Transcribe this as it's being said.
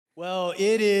Well,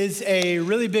 it is a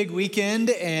really big weekend,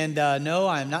 and no,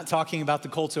 I'm not talking about the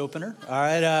Colts opener. All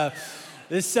right,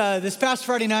 this past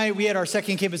Friday night, we had our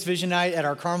second campus vision night at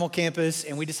our Carmel campus,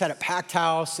 and we just had a packed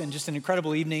house and just an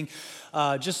incredible evening.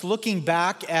 Just looking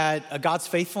back at God's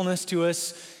faithfulness to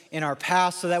us in our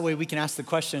past, so that way we can ask the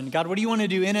question, God, what do you want to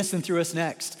do in us and through us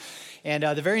next? And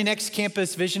the very next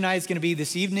campus vision night is going to be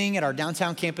this evening at our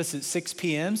downtown campus at 6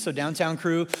 p.m. So downtown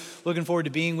crew, looking forward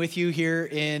to being with you here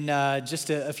in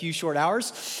just a few short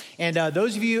hours. And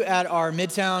those of you at our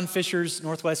Midtown, Fishers,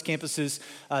 Northwest campuses,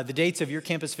 the dates of your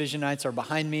campus vision nights are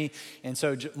behind me. And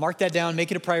so mark that down, make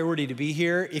it a priority to be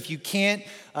here. If you can't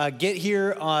get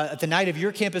here at the night of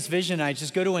your campus vision night,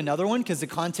 just go to another one because the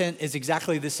content is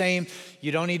exactly the same.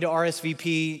 You don't need to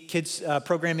RSVP. Kids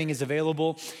programming is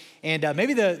available. And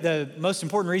maybe the most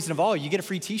important reason of all, you get a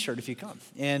free t-shirt if you come.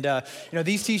 And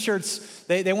these t-shirts,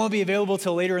 they won't be available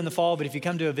till later in the fall, but if you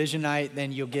come to a vision night,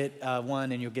 then you'll get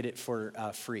one and you'll get it for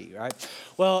free, all right?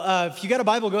 Well, if you got a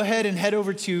Bible, go ahead and head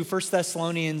over to 1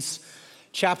 Thessalonians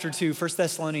chapter 2. 1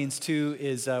 Thessalonians 2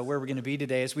 is where we're going to be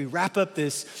today as we wrap up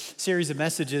this series of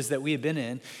messages that we have been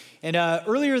in. And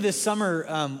earlier this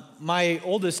summer, my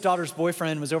oldest daughter's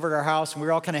boyfriend was over at our house, and we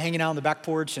were all kind of hanging out on the back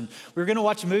porch, and we were going to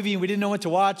watch a movie, and we didn't know what to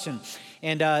watch.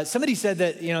 And somebody said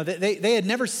that they had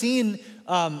never seen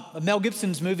Mel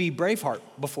Gibson's movie Braveheart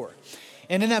before.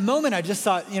 And in that moment, I just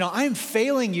thought, I am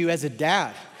failing you as a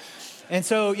dad. And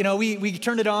so, we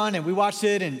turned it on and we watched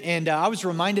it, and I was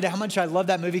reminded of how much I love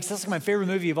that movie because that's like my favorite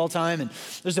movie of all time. And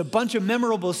there's a bunch of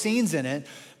memorable scenes in it.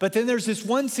 But then there's this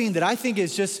one scene that I think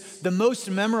is just the most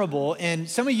memorable. And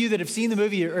some of you that have seen the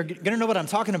movie are going to know what I'm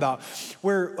talking about,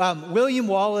 where William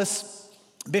Wallace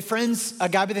befriends a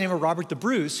guy by the name of Robert the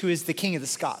Bruce, who is the king of the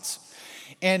Scots.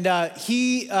 And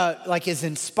he is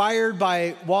inspired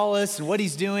by Wallace and what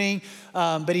he's doing,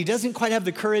 but he doesn't quite have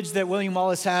the courage that William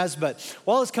Wallace has. But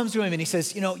Wallace comes to him and he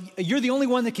says, you're the only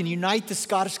one that can unite the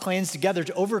Scottish clans together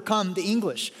to overcome the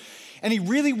English. And he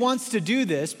really wants to do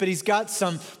this, but he's got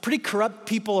some pretty corrupt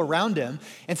people around him.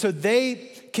 And so they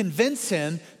convince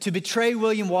him to betray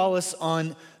William Wallace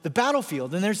on the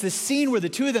battlefield. And there's this scene where the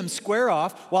two of them square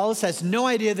off. Wallace has no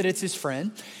idea that it's his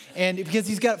friend, and because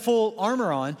he's got full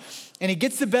armor on. And he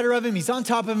gets the better of him. He's on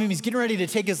top of him. He's getting ready to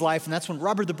take his life. And that's when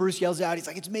Robert the Bruce yells out. He's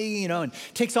like, it's me, and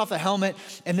takes off the helmet.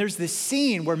 And there's this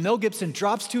scene where Mel Gibson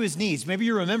drops to his knees. Maybe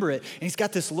you remember it. And he's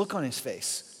got this look on his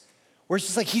face where it's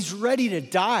just like he's ready to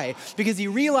die because he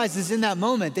realizes in that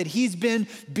moment that he's been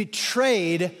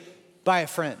betrayed by a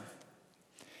friend.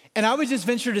 And I would just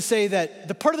venture to say that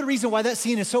the part of the reason why that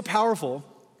scene is so powerful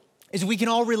is we can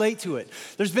all relate to it.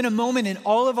 There's been a moment in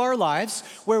all of our lives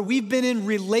where we've been in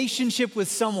relationship with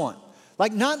someone.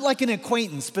 Not like an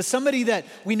acquaintance, but somebody that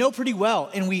we know pretty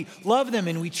well, and we love them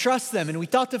and we trust them and we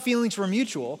thought the feelings were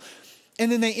mutual,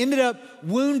 and then they ended up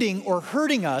wounding or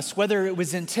hurting us, whether it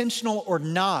was intentional or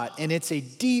not, and it's a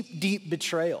deep, deep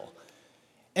betrayal,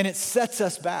 and it sets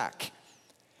us back.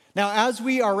 Now, as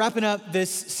we are wrapping up this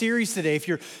series today, if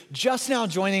you're just now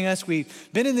joining us, we've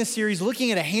been in this series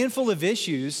looking at a handful of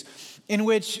issues in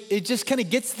which it just kind of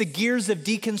gets the gears of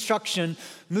deconstruction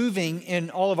moving in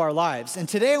all of our lives. And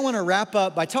today I want to wrap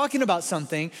up by talking about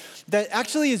something that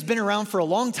actually has been around for a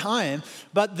long time,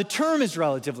 but the term is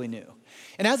relatively new.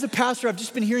 And as a pastor, I've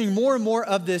just been hearing more and more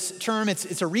of this term.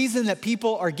 It's a reason that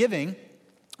people are giving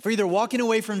for either walking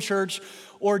away from church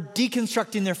or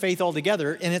deconstructing their faith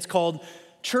altogether, and it's called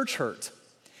church hurt.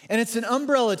 And it's an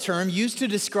umbrella term used to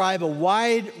describe a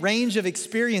wide range of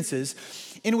experiences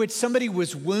in which somebody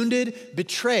was wounded,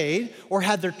 betrayed, or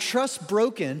had their trust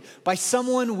broken by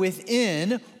someone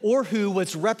within or who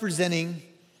was representing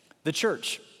the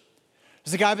church.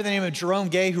 There's a guy by the name of Jerome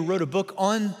Gay who wrote a book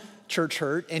on church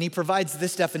hurt, and he provides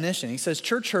this definition. He says,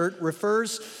 church hurt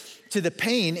refers to the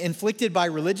pain inflicted by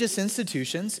religious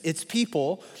institutions, its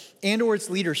people, and or its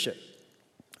leadership.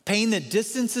 Pain that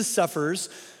distances sufferers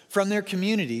from their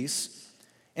communities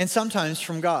and sometimes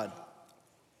from God.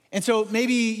 And so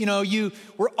maybe, you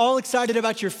were all excited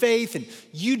about your faith and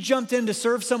you jumped in to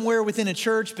serve somewhere within a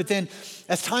church, but then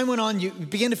as time went on, you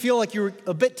began to feel like you were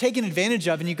a bit taken advantage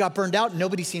of and you got burned out and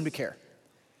nobody seemed to care.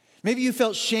 Maybe you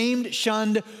felt shamed,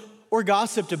 shunned, or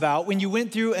gossiped about when you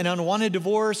went through an unwanted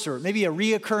divorce or maybe a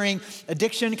reoccurring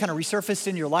addiction kind of resurfaced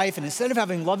in your life. And instead of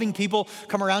having loving people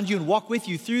come around you and walk with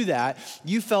you through that,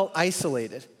 you felt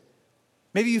isolated.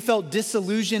 Maybe you felt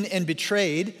disillusioned and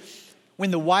betrayed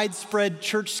when the widespread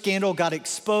church scandal got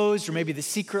exposed, or maybe the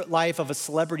secret life of a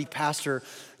celebrity pastor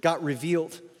got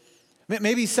revealed.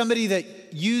 Maybe somebody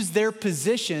that used their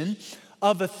position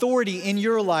of authority in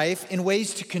your life in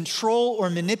ways to control or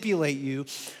manipulate you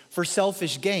for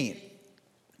selfish gain.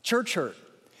 Church hurt.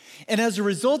 And as a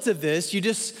result of this, you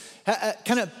just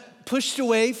kind of pushed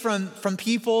away from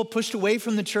people, pushed away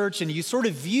from the church, and you sort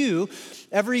of view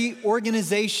every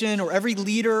organization or every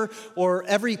leader or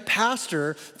every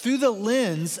pastor through the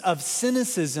lens of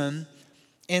cynicism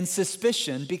and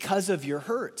suspicion because of your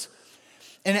hurt.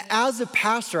 And as a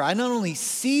pastor, I not only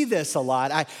see this a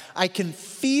lot, I can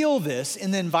feel this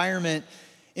in the environment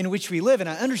in which we live, and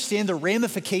I understand the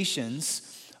ramifications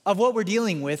of what we're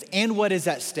dealing with and what is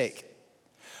at stake.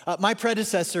 My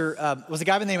predecessor was a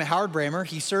guy by the name of Howard Bramer.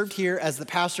 He served here as the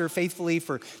pastor faithfully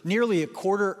for nearly a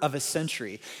quarter of a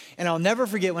century. And I'll never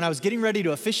forget when I was getting ready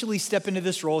to officially step into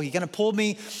this role, he kind of pulled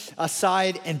me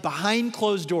aside and behind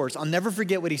closed doors, I'll never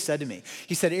forget what he said to me.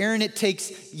 He said, "Aaron, it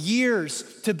takes years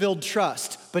to build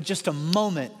trust, but just a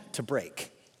moment to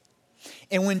break.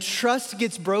 And when trust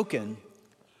gets broken,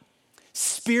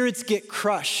 spirits get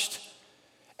crushed."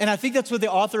 And I think that's what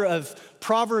the author of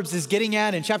Proverbs is getting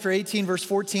at in chapter 18, verse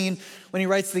 14, when he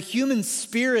writes, "The human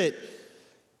spirit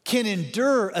can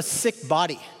endure a sick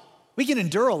body." We can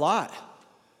endure a lot,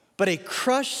 but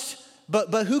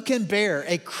but who can bear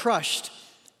a crushed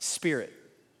spirit?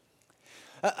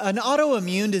 An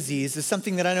autoimmune disease is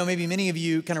something that I know maybe many of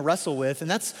you kind of wrestle with,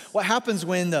 and that's what happens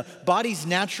when the body's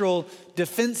natural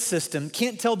defense system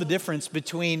can't tell the difference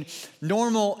between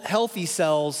normal, healthy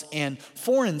cells and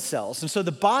foreign cells. And so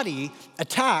the body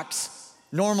attacks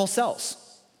normal cells.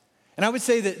 And I would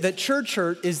say that church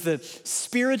hurt is the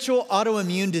spiritual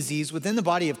autoimmune disease within the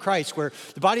body of Christ, where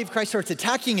the body of Christ starts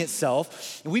attacking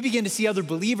itself, and we begin to see other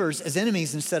believers as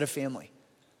enemies instead of family.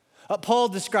 Paul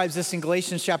describes this in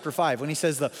Galatians chapter 5 when he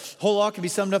says the whole law can be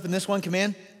summed up in this one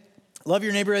command: love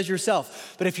your neighbor as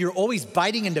yourself. But if you're always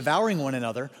biting and devouring one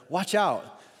another, watch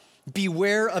out.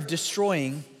 Beware of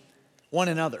destroying one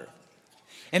another.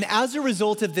 And as a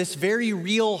result of this very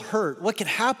real hurt, what can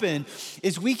happen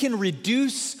is we can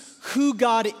reduce who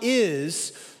God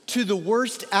is to the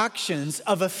worst actions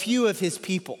of a few of his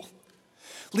people,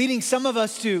 leading some of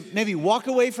us to maybe walk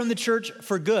away from the church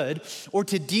for good or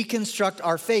to deconstruct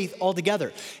our faith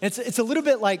altogether. And it's a little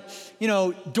bit like,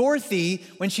 Dorothy,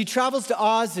 when she travels to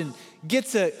Oz and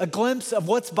gets a glimpse of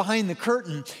what's behind the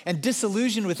curtain, and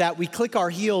disillusioned with that, we click our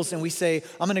heels and we say,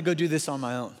 "I'm gonna go do this on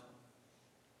my own."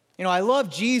 I love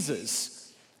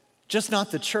Jesus, just not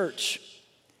the church.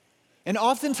 And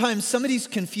oftentimes somebody's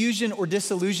confusion or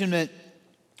disillusionment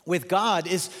with God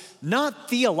is not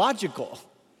theological.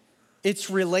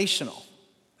 It's relational.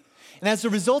 And as a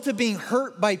result of being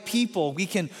hurt by people, we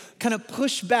can kind of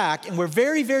push back, and we're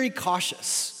very, very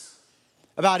cautious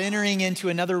about entering into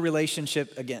another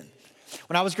relationship again.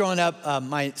 When I was growing up,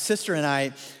 my sister and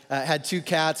I had two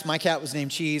cats. My cat was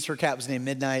named Cheese, her cat was named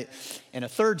Midnight, and a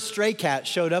third stray cat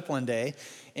showed up one day.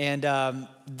 And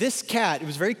this cat, it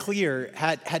was very clear,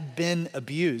 had been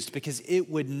abused because it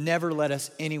would never let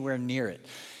us anywhere near it.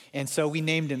 And so we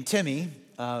named him Timmy.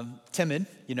 Timid,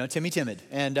 Timmy Timid.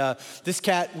 And this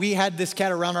cat, we had this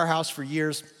cat around our house for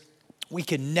years. We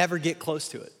could never get close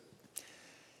to it.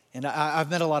 And I've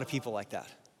met a lot of people like that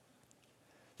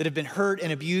have been hurt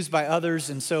and abused by others.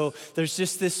 And so there's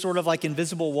just this sort of like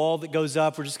invisible wall that goes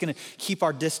up. We're just going to keep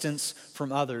our distance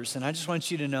from others. And I just want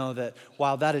you to know that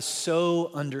while that is so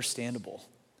understandable,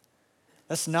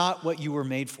 that's not what you were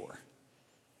made for.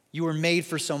 You were made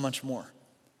for so much more.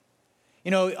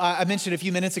 I mentioned a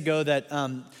few minutes ago that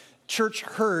church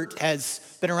hurt has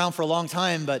been around for a long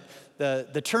time, but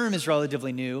the term is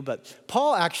relatively new. But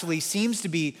Paul actually seems to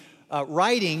be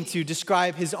writing to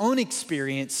describe his own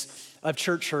experience of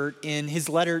church hurt in his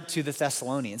letter to the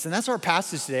Thessalonians. And that's our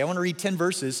passage today. I want to read 10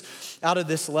 verses out of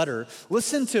this letter.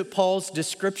 Listen to Paul's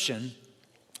description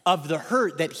of the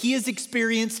hurt that he has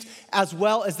experienced as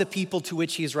well as the people to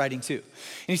which he is writing to. And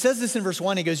he says this in verse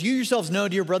 1. He goes, "You yourselves know,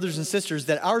 dear brothers and sisters,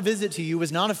 that our visit to you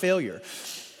was not a failure.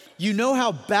 You know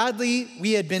how badly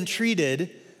we had been treated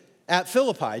at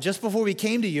Philippi just before we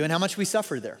came to you and how much we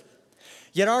suffered there.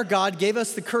 Yet our God gave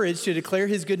us the courage to declare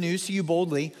his good news to you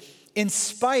boldly in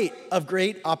spite of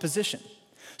great opposition.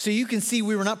 So you can see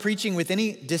we were not preaching with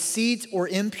any deceit or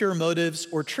impure motives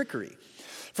or trickery.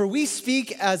 For we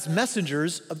speak as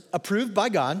messengers approved by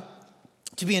God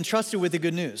to be entrusted with the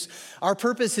good news. Our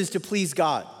purpose is to please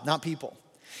God, not people.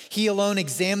 He alone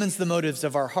examines the motives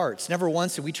of our hearts. Never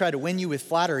once did we try to win you with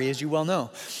flattery, as you well know.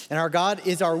 And our God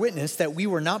is our witness that we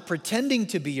were not pretending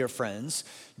to be your friends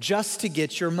just to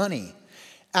get your money.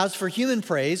 As for human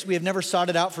praise, we have never sought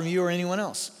it out from you or anyone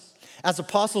else. As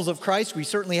apostles of Christ, we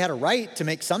certainly had a right to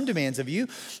make some demands of you,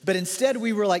 but instead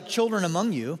we were like children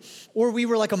among you, or we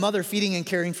were like a mother feeding and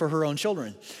caring for her own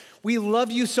children. We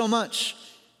loved you so much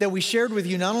that we shared with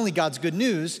you not only God's good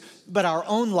news, but our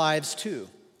own lives too.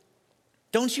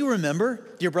 Don't you remember,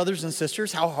 dear brothers and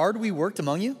sisters, how hard we worked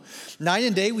among you? Night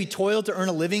and day we toiled to earn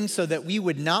a living so that we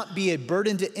would not be a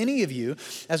burden to any of you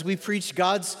as we preached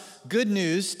God's good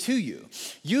news to you.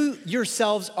 You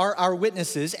yourselves are our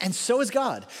witnesses, and so is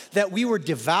God, that we were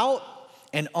devout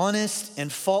and honest and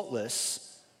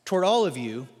faultless toward all of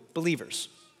you believers.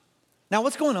 Now,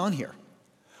 what's going on here?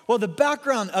 Well, the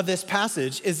background of this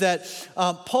passage is that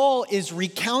Paul is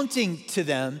recounting to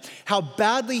them how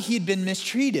badly he'd been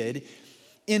mistreated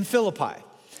in Philippi.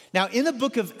 Now, in the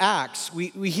book of Acts, we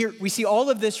see all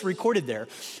of this recorded there,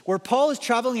 where Paul is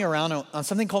traveling around on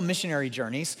something called missionary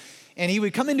journeys, and he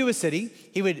would come into a city,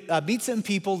 he would meet some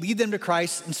people, lead them to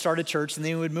Christ, and start a church, and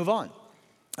then he would move on.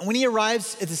 And when he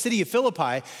arrives at the city of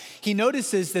Philippi, he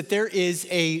notices that there is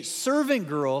a servant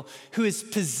girl who is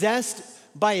possessed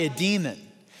by a demon.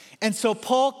 And so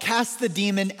Paul casts the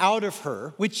demon out of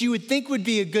her, which you would think would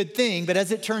be a good thing, but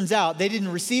as it turns out, they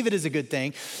didn't receive it as a good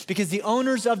thing because the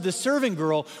owners of the servant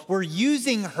girl were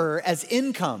using her as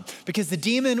income because the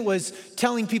demon was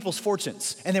telling people's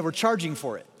fortunes and they were charging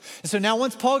for it. And so now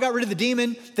once Paul got rid of the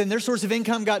demon, then their source of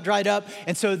income got dried up.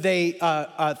 And so they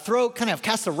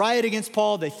cast a riot against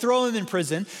Paul. They throw him in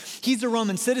prison. He's a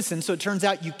Roman citizen, so it turns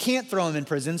out you can't throw him in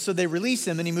prison. So they release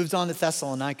him and he moves on to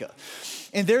Thessalonica.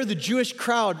 And there the Jewish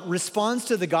crowd responds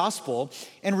to the gospel,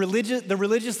 and the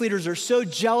religious leaders are so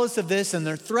jealous of this and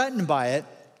they're threatened by it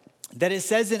that it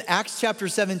says in Acts chapter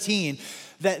 17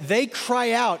 that they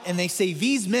cry out and they say,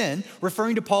 these men,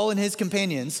 referring to Paul and his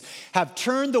companions, have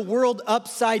turned the world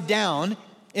upside down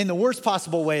in the worst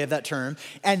possible way of that term,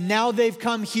 and now they've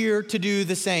come here to do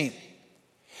the same.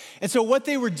 And so what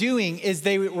they were doing is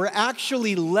they were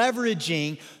actually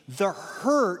leveraging the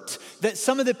hurt that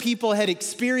some of the people had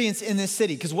experienced in this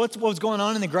city. Because what was going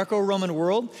on in the Greco-Roman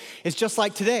world is just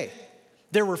like today.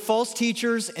 There were false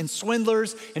teachers and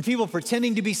swindlers and people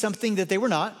pretending to be something that they were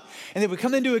not. And they would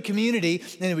come into a community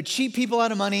and they would cheat people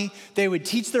out of money. They would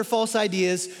teach their false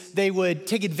ideas. They would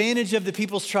take advantage of the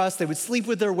people's trust. They would sleep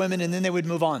with their women and then they would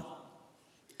move on,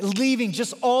 leaving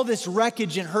just all this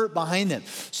wreckage and hurt behind them.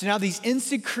 So now these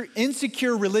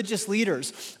insecure religious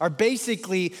leaders are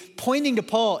basically pointing to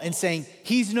Paul and saying,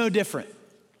 he's no different.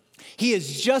 He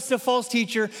is just a false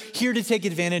teacher here to take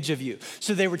advantage of you.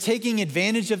 So they were taking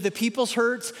advantage of the people's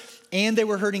hurts and they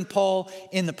were hurting Paul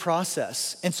in the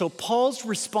process. And so Paul's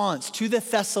response to the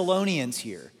Thessalonians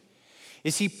here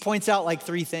is he points out like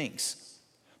three things.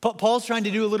 Paul's trying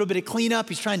to do a little bit of cleanup.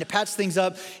 He's trying to patch things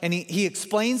up, and he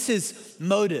explains his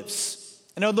motives.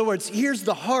 In other words, here's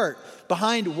the heart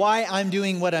behind why I'm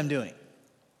doing what I'm doing.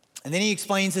 And then he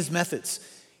explains his methods.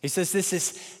 He says, this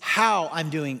is how I'm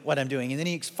doing what I'm doing. And then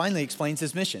he finally explains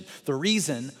his mission, the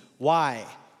reason why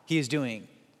he is doing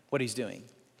what he's doing.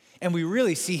 And we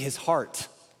really see his heart,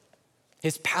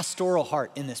 his pastoral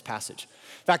heart in this passage.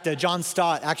 In fact, John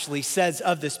Stott actually says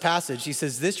of this passage, he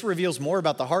says, this reveals more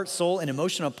about the heart, soul, and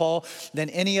emotion of Paul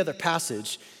than any other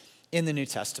passage in the New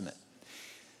Testament.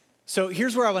 So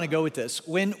here's where I want to go with this.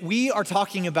 When we are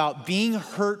talking about being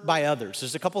hurt by others,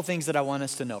 there's a couple things that I want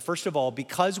us to know. First of all,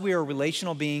 because we are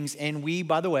relational beings, and we,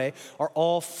 by the way, are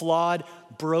all flawed,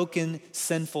 broken,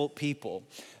 sinful people,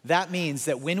 that means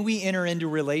that when we enter into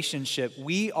relationship,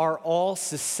 we are all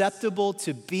susceptible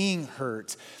to being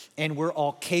hurt, and we're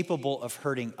all capable of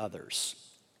hurting others.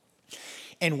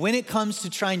 And when it comes to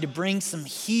trying to bring some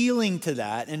healing to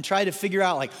that and try to figure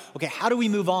out okay, how do we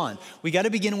move on? We got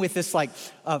to begin with this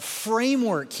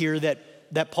framework here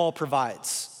that Paul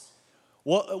provides.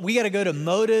 Well, we got to go to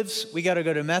motives, we got to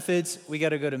go to methods, we got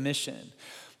to go to mission.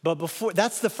 But before,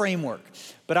 that's the framework.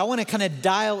 But I want to kind of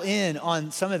dial in on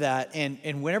some of that.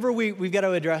 And whenever we've got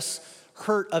to address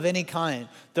hurt of any kind,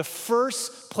 the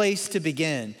first place to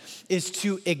begin is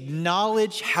to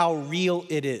acknowledge how real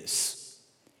it is.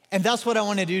 And that's what I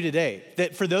want to do today.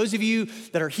 That for those of you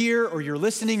that are here or you're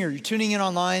listening or you're tuning in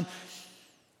online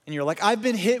and you're like, I've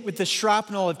been hit with the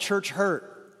shrapnel of church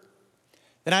hurt,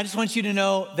 then I just want you to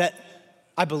know that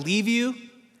I believe you,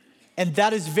 and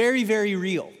that is very, very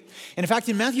real. And in fact,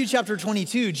 in Matthew chapter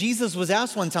 22, Jesus was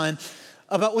asked one time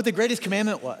about what the greatest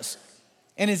commandment was.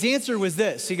 And his answer was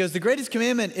this. He goes, the greatest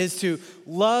commandment is to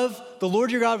love the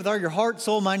Lord your God with all your heart,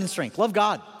 soul, mind, and strength. Love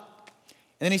God.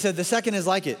 And then he said, the second is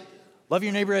like it. Love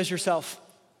your neighbor as yourself.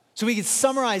 So we could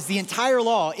summarize the entire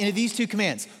law into these two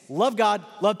commands. Love God,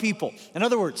 love people. In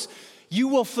other words, you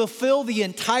will fulfill the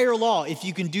entire law if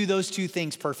you can do those two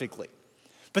things perfectly.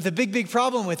 But the big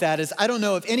problem with that is I don't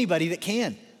know of anybody that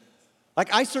can.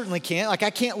 I certainly can't. I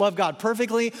can't love God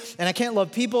perfectly, and I can't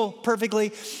love people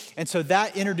perfectly. And so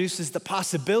that introduces the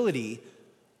possibility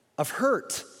of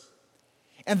hurt.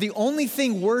 And the only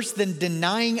thing worse than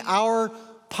denying our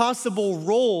possible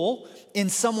role in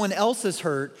someone else's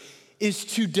hurt is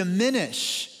to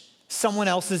diminish someone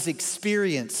else's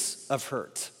experience of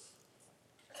hurt.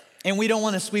 And we don't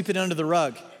want to sweep it under the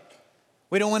rug.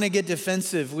 We don't want to get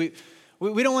defensive. We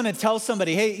don't want to tell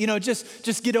somebody, hey,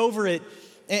 just get over it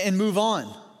and move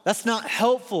on. That's not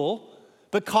helpful,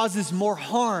 but causes more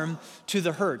harm to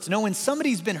the hurt. No, when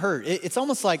somebody's been hurt, it's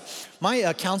almost like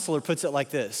my counselor puts it like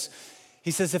this.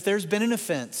 He says, if there's been an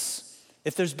offense,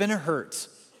 if there's been a hurt,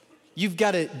 you've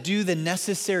got to do the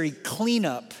necessary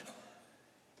cleanup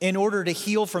in order to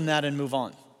heal from that and move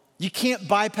on. You can't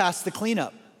bypass the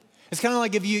cleanup. It's kind of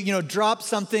like if you drop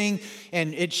something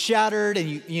and it shattered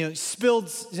and you spilled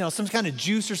some kind of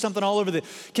juice or something all over the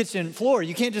kitchen floor.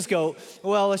 You can't just go,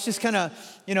 well, let's just kind of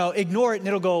ignore it and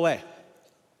it'll go away.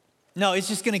 No, it's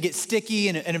just going to get sticky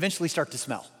and eventually start to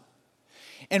smell.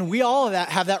 And we all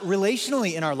have that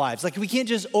relationally in our lives. Like we can't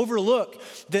just overlook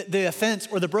the offense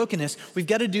or the brokenness. We've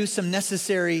got to do some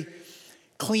necessary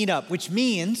cleanup, which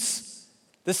means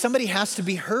that somebody has to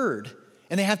be heard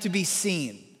and they have to be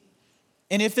seen.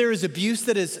 And if there is abuse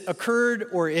that has occurred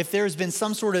or if there has been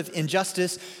some sort of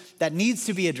injustice, that needs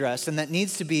to be addressed and that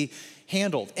needs to be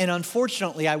handled. And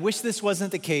unfortunately, I wish this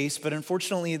wasn't the case, but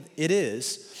unfortunately it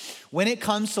is. When it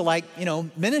comes to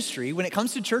ministry, when it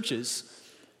comes to churches,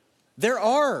 there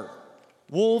are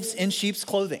wolves in sheep's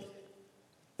clothing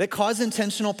that cause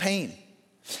intentional pain.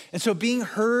 And so being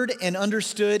heard and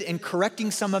understood and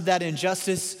correcting some of that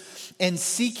injustice and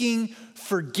seeking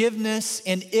forgiveness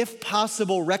and, if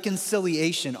possible,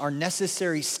 reconciliation are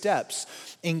necessary steps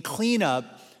in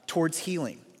cleanup towards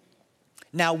healing.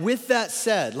 Now, with that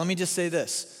said, let me just say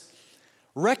this.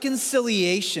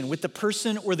 Reconciliation with the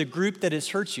person or the group that has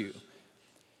hurt you,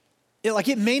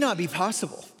 it may not be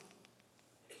possible.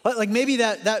 Like maybe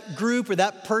that group or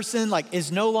that person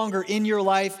is no longer in your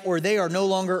life or they are no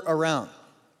longer around.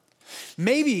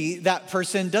 Maybe that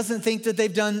person doesn't think that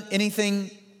they've done anything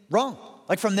wrong.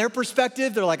 Like from their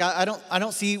perspective, they're like, I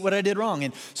don't see what I did wrong.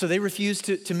 And so they refuse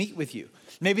to meet with you.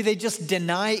 Maybe they just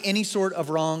deny any sort of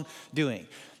wrongdoing.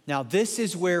 Now, this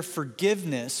is where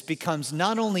forgiveness becomes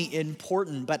not only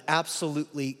important, but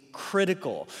absolutely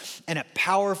critical and a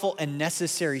powerful and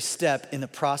necessary step in the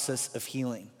process of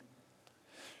healing.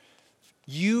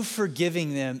 You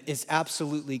forgiving them is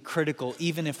absolutely critical,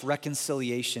 even if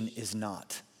reconciliation is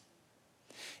not.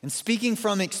 And speaking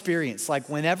from experience,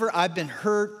 whenever I've been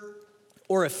hurt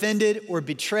or offended or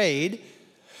betrayed,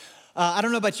 I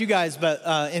don't know about you guys, but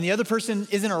and the other person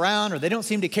isn't around or they don't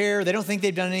seem to care, they don't think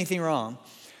they've done anything wrong.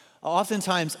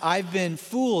 Oftentimes, I've been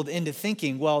fooled into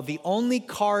thinking, well, the only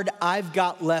card I've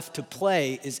got left to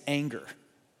play is anger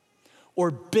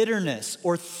or bitterness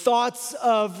or thoughts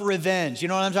of revenge. You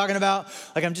know what I'm talking about?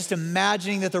 I'm just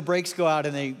imagining that their brakes go out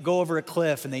and they go over a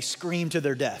cliff and they scream to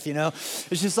their death,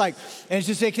 It's just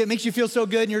it makes you feel so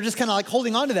good and you're just kind of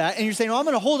holding on to that and you're saying, well, I'm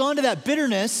going to hold on to that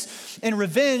bitterness and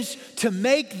revenge to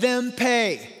make them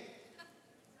pay.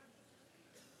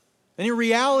 And in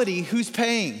reality, who's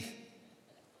paying?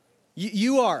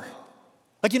 You are.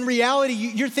 In reality,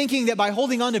 you're thinking that by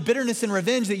holding on to bitterness and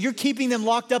revenge that you're keeping them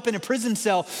locked up in a prison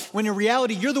cell, when in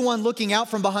reality, you're the one looking out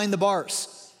from behind the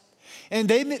bars. And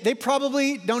they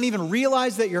probably don't even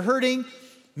realize that you're hurting.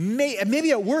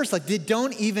 Maybe at worst, they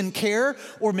don't even care,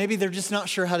 or maybe they're just not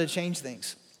sure how to change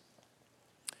things.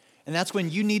 And that's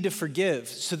when you need to forgive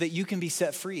so that you can be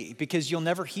set free, because you'll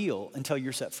never heal until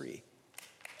you're set free.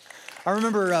 I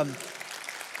remember...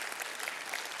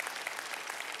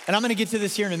 And I'm going to get to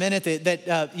this here in a minute,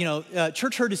 that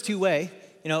church hurt is two-way.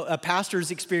 Pastors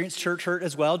experience church hurt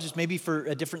as well, just maybe for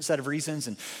a different set of reasons.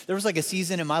 And there was a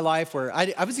season in my life where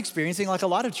I was experiencing a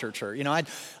lot of church hurt.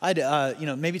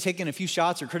 I'd maybe taken a few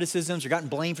shots or criticisms or gotten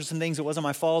blamed for some things that wasn't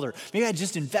my fault, or maybe I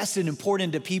just invested and poured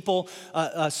into people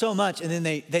so much, and then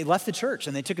they left the church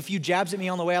and they took a few jabs at me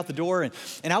on the way out the door, and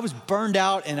I was burned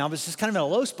out and I was just kind of in a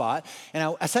low spot.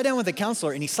 And I sat down with the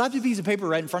counselor and he slapped a piece of paper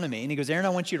right in front of me and he goes, Aaron, I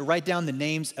want you to write down the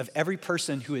names of every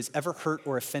person who has ever hurt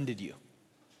or offended you.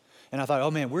 And I thought,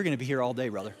 oh man, we're going to be here all day,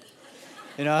 brother.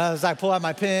 As I pull out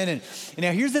my pen. And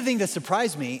now here's the thing that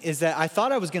surprised me is that I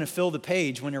thought I was going to fill the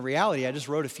page when in reality, I just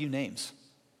wrote a few names.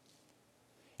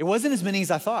 It wasn't as many as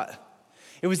I thought.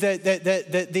 It was that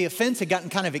the offense had gotten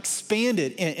kind of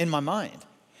expanded in my mind.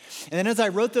 And then as I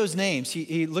wrote those names,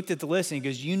 he looked at the list and he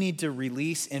goes, you need to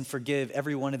release and forgive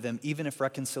every one of them, even if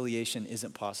reconciliation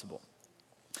isn't possible.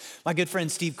 My good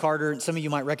friend Steve Carter, some of you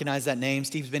might recognize that name.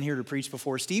 Steve's been here to preach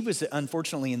before. Steve was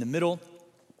unfortunately in the middle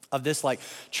of this like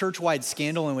church-wide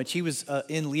scandal in which he was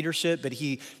in leadership, but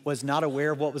he was not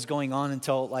aware of what was going on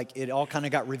until like it all kind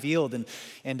of got revealed.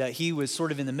 And he was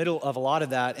sort of in the middle of a lot of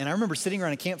that. And I remember sitting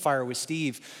around a campfire with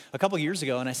Steve a couple years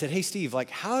ago, and I said, hey, Steve, like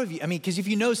how have you, because if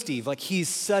you know Steve, like he's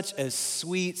such a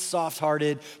sweet,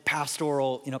 soft-hearted,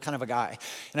 pastoral, kind of a guy.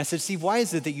 And I said, Steve, why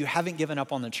is it that you haven't given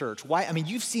up on the church? Why,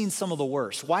 you've seen some of the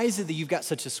worst. Why is it that you've got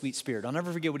such a sweet spirit? I'll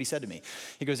never forget what he said to me.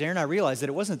 He goes, Aaron, I realized that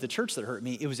it wasn't the church that hurt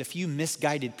me. It was a few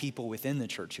misguided people within the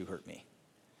church who hurt me.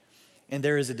 And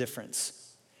there is a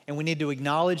difference. And we need to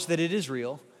acknowledge that it is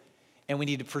real, and we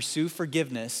need to pursue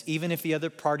forgiveness, even if the other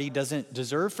party doesn't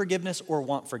deserve forgiveness or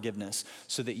want forgiveness,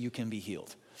 so that you can be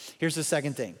healed. Here's the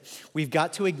second thing. We've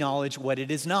got to acknowledge what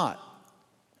it is not.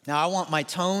 Now, I want my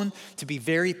tone to be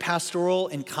very pastoral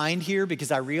and kind here because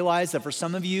I realize that for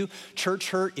some of you, church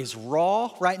hurt is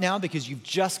raw right now because you've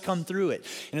just come through it.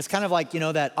 And it's kind of like,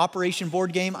 that Operation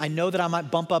board game. I know that I might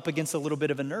bump up against a little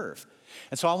bit of a nerve.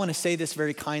 And so I want to say this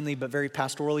very kindly, but very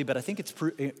pastorally, but I think it's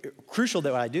crucial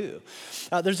that I do.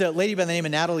 There's a lady by the name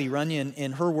of Natalie Runyon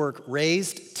in her work,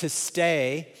 Raised to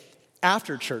Stay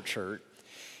After Church Hurt.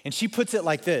 And she puts it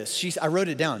like this. I wrote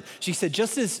it down. She said,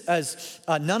 just as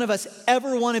none of us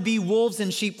ever want to be wolves in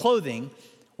sheep clothing,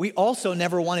 we also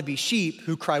never want to be sheep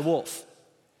who cry wolf.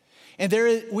 And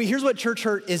here's what church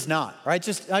hurt is not, right?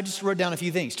 I just wrote down a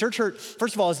few things. Church hurt,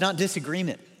 first of all, is not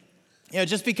disagreement.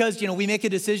 Just because, we make a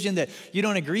decision that you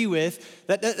don't agree with,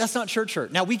 that's not church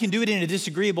hurt. Now, we can do it in a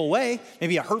disagreeable way,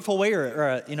 maybe a hurtful way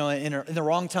or in the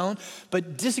wrong tone,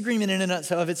 but disagreement in and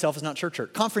of itself is not church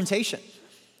hurt. Confrontation.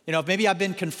 Maybe I've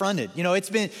been confronted.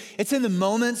 It's in the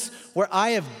moments where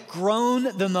I have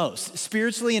grown the most,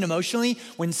 spiritually and emotionally,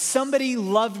 when somebody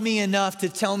loved me enough to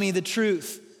tell me the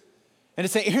truth. And to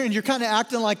say, Aaron, you're kind of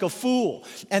acting like a fool.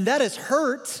 And that has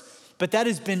hurt, but that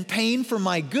has been pain for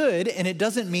my good, and it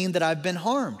doesn't mean that I've been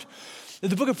harmed.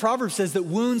 The book of Proverbs says that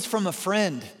wounds from a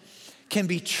friend can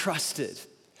be trusted.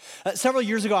 Several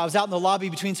years ago, I was out in the lobby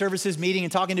between services meeting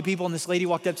and talking to people, and this lady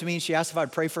walked up to me and she asked if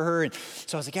I'd pray for her. And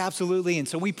so I was like, yeah, absolutely. And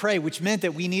so we prayed, which meant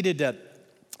that we needed to,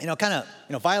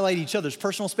 violate each other's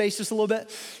personal space just a little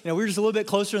bit. We were just a little bit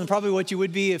closer than probably what you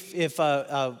would be if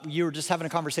you were just having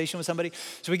a conversation with somebody.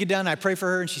 So we get done, and I pray for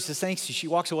her, and she says, thanks. She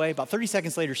walks away. About 30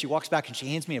 seconds later, she walks back and she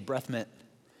hands me a breath mint.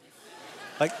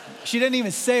 Like, she didn't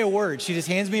even say a word. She just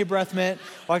hands me a breath mint,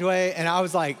 walked away, and I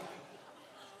was like,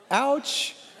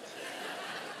 ouch.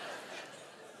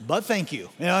 But thank you.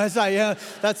 It's like,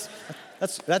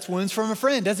 that's wounds from a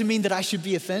friend. Doesn't mean that I should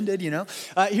be offended,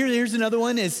 Here's another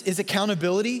one is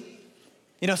accountability.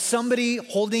 Somebody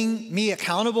holding me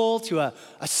accountable to a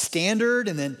standard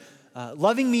and then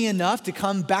loving me enough to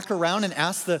come back around and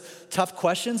ask the tough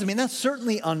questions. That's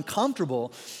certainly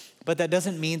uncomfortable, but that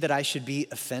doesn't mean that I should be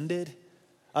offended.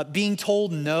 Being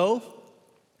told no.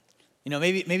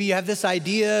 Maybe you have this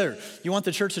idea, or you want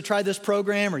the church to try this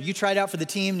program, or you tried out for the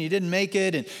team and you didn't make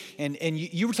it, and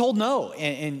you were told no,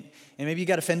 and maybe you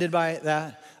got offended by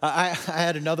that. I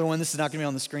had another one. This is not going to be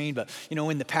on the screen, but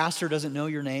when the pastor doesn't know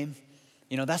your name,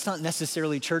 that's not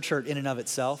necessarily church hurt in and of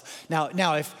itself.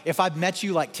 Now, if I've met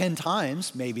you like 10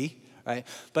 times, maybe. Right?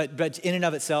 But in and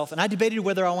of itself, and I debated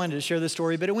whether I wanted to share this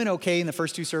story, but it went okay in the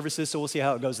first 2 services, so we'll see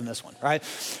how it goes in this one, right?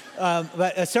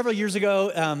 But several years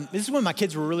ago, this is when my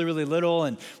kids were really, really little,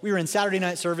 and we were in Saturday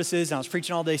night services, and I was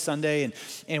preaching all day Sunday,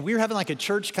 and we were having like a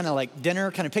church kind of like dinner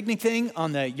kind of picnic thing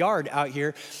on the yard out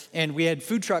here, and we had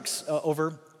food trucks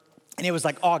over. And it was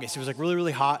like August. It was like really,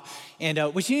 really hot. And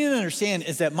what you need to understand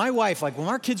is that my wife, like when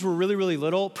our kids were really, really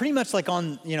little, pretty much like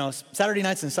on, Saturday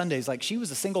nights and Sundays, like she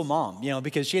was a single mom,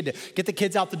 because she had to get the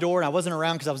kids out the door and I wasn't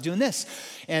around because I was doing this.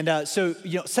 And so,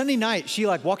 Sunday night, she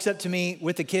like walks up to me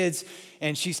with the kids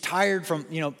and she's tired from,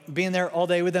 being there all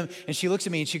day with them. And she looks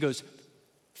at me and she goes,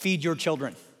 feed your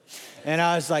children. And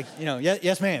I was like,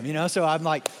 yes, ma'am, so I'm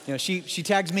like, she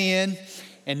tags me in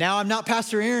and now I'm not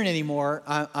Pastor Aaron anymore.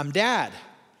 I'm dad.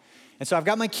 And so I've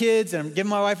got my kids and I'm giving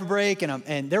my wife a break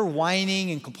and they're whining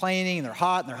and complaining and they're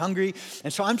hot and they're hungry.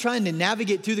 And so I'm trying to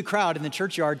navigate through the crowd in the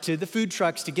churchyard to the food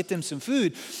trucks to get them some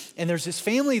food. And there's this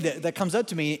family that comes up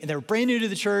to me and they're brand new to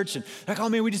the church. And they're like, oh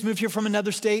man, we just moved here from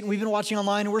another state and we've been watching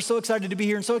online and we're so excited to be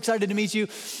here and so excited to meet you.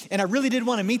 And I really did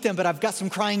want to meet them, but I've got some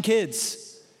crying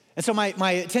kids. And so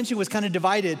my attention was kind of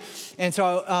divided. And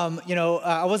so,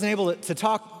 I wasn't able to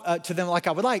talk to them like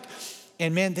I would like.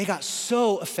 And man, they got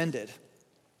so offended.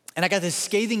 And I got this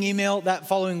scathing email that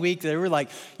following week. They were like,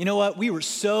 you know what? We were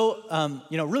so,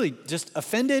 really just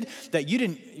offended that you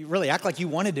didn't really act like you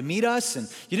wanted to meet us and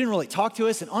you didn't really talk to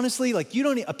us. And honestly, like you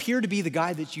don't appear to be the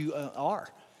guy that you are.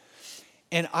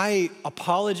 And I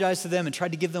apologized to them and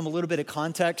tried to give them a little bit of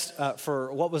context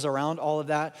for what was around all of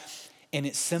that. and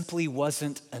it simply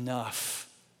wasn't enough.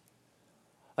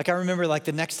 Like I remember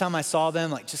the next time I saw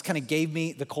them, just kind of gave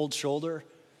me the cold shoulder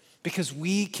because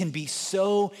we can be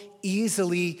so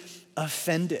easily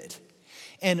offended.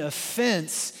 And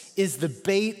offense is the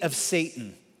bait of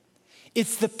Satan.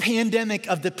 It's the pandemic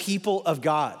of the people of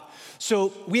God.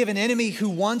 So we have an enemy who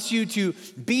wants you to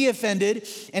be offended,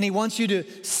 and he wants you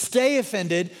to stay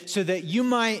offended so that you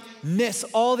might miss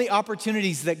all the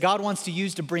opportunities that God wants to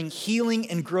use to bring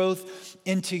healing and growth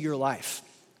into your life.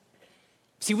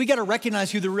 See, we got to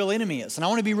recognize who the real enemy is. And I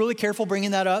want to be really careful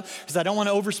bringing that up because I don't want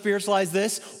to over-spiritualize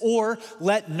this or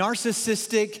let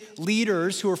narcissistic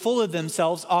leaders who are full of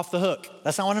themselves off the hook.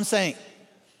 That's not what I'm saying.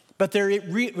 But there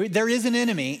is an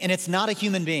enemy, and it's not a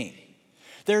human being.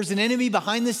 There's an enemy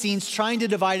behind the scenes trying to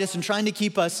divide us and trying to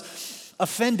keep us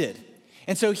offended.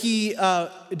 And so he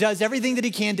does everything that he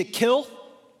can to kill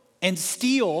and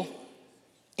steal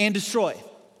and destroy.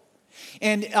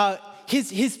 And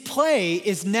his play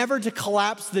is never to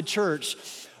collapse the church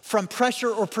from pressure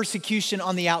or persecution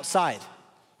on the outside.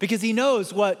 Because he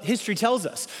knows what history tells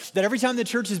us, that every time the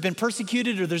church has been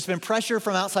persecuted or there's been pressure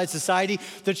from outside society,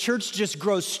 the church just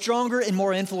grows stronger and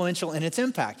more influential in its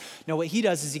impact. Now, what he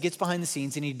does is he gets behind the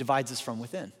scenes and he divides us from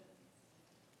within.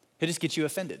 He'll just get you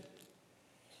offended.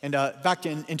 And back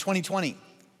in 2020,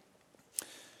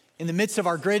 in the midst of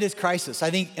our greatest crisis, I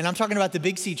think, and I'm talking about the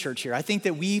Big C church here, I think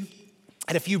that we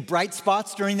had a few bright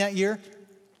spots during that year.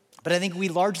 But I think we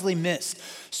largely missed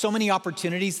so many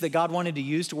opportunities that God wanted to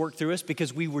use to work through us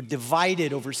because we were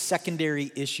divided over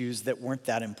secondary issues that weren't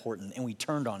that important, and we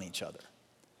turned on each other.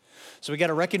 So we got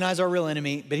to recognize our real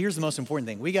enemy, but here's the most important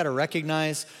thing. We got to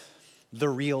recognize the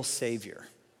real Savior.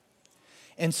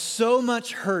 And so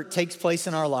much hurt takes place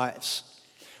in our lives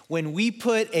when we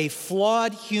put a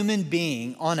flawed human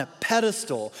being on a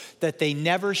pedestal that they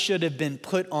never should have been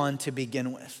put on to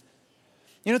begin with.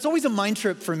 You know, it's always a mind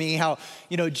trip for me how,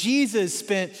 Jesus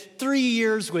spent 3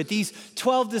 years with these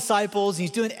 12 disciples. And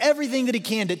he's doing everything that he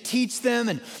can to teach them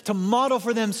and to model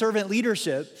for them servant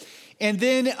leadership. And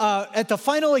then at the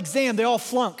final exam, they all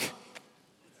flunk.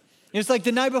 It's like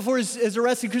the night before his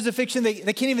arrest and crucifixion, they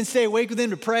can't even stay awake with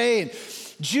him to pray. And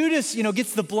Judas,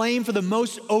 gets the blame for the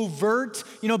most overt,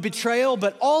 betrayal,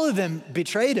 but all of them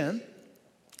betrayed him.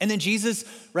 And then Jesus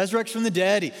resurrects from the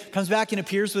dead. He comes back and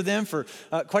appears with them for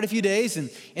quite a few days.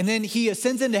 And then he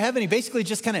ascends into heaven. He basically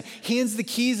just kind of hands the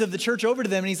keys of the church over to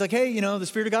them. And he's like, hey, the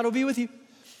Spirit of God will be with you.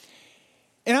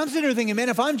 And I'm sitting there thinking, man,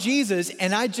 if I'm Jesus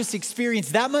and I just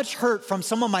experienced that much hurt from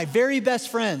some of my very best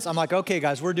friends, I'm like, okay,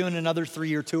 guys, we're doing another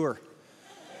 3-year tour.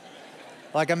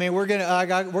 We're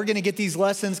gonna get these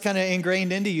lessons kind of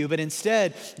ingrained into you. But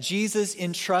instead, Jesus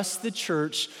entrusts the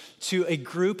church to a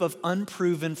group of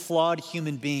unproven, flawed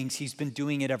human beings. He's been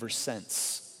doing it ever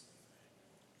since.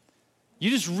 You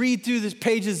just read through the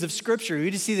pages of Scripture.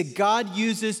 You just see that God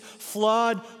uses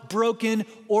flawed, broken,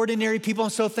 ordinary people.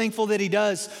 I'm so thankful that he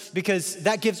does because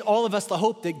that gives all of us the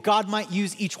hope that God might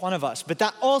use each one of us. But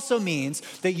that also means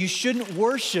that you shouldn't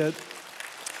worship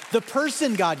the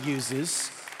person God uses.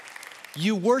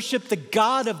 You worship the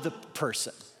God of the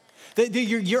person.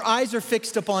 Your eyes are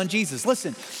fixed upon Jesus.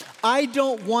 Listen, I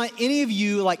don't want any of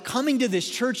you coming to this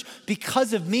church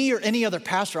because of me or any other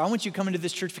pastor. I want you coming to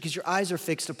this church because your eyes are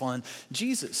fixed upon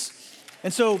Jesus.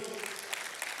 And so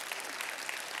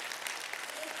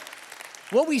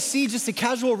what we see, just a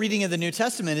casual reading of the New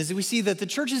Testament, is that we see that the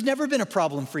church has never been a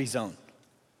problem-free zone.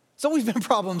 There's always been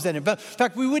problems in it. But in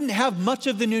fact, we wouldn't have much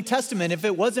of the New Testament if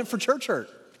it wasn't for church hurt.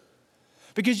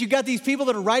 Because you've got these people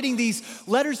that are writing these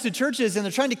letters to churches and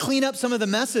they're trying to clean up some of the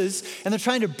messes and they're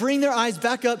trying to bring their eyes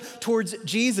back up towards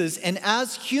Jesus. And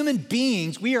as human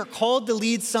beings, we are called to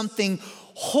lead something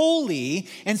holy.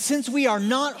 And since we are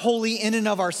not holy in and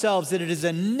of ourselves, that it is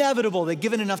inevitable that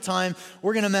given enough time,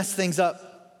 we're going to mess things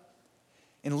up.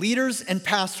 And leaders and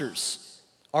pastors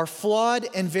are flawed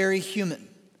and very human.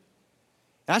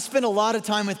 And I spend a lot of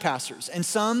time with pastors, and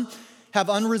some have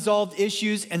unresolved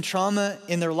issues and trauma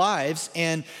in their lives.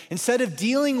 And instead of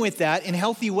dealing with that in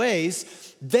healthy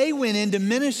ways, they went into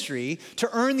ministry to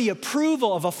earn the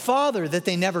approval of a father that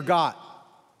they never got.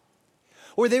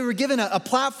 Or they were given a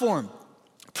platform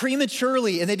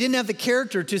prematurely and they didn't have the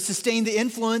character to sustain the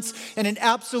influence, and it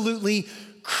absolutely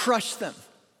crushed them.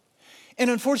 And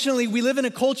unfortunately, we live in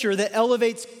a culture that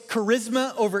elevates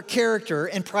charisma over character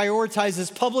and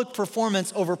prioritizes public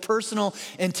performance over personal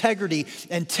integrity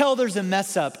until there's a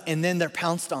mess up and then they're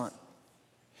pounced on.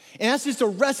 And that's just a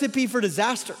recipe for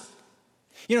disaster.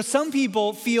 Some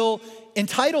people feel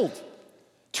entitled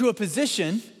to a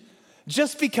position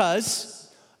just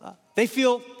because they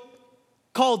feel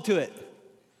called to it.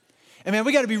 And man,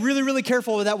 we got to be really, really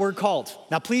careful with that word called.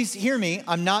 Now, please hear me.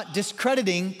 I'm not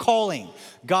discrediting calling.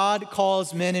 God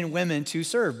calls men and women to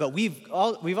serve, but we've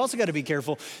also got to be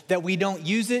careful that we don't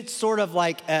use it sort of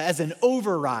like as an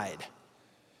override.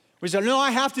 We say, no,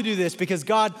 I have to do this because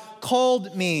God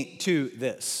called me to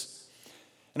this.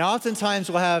 And oftentimes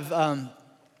we'll have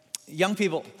young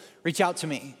people reach out to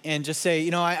me and just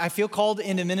say, I feel called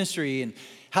into ministry, and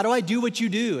how do I do what you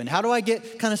do? And how do I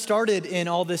get kind of started in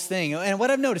all this thing? And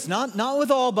what I've noticed, not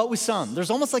with all, but with some,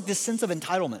 there's almost like this sense of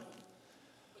entitlement.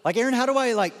 Like, Aaron, how do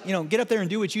I get up there and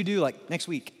do what you do next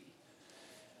week?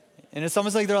 And it's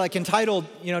almost like they're entitled,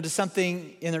 to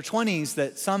something in their 20s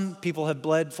that some people have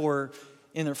bled for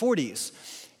in their 40s.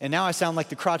 And now I sound like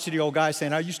the crotchety old guy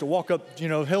saying, I used to walk up,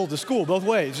 hill to school both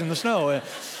ways in the snow.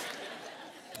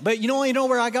 But you know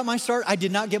where I got my start? I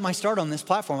did not get my start on this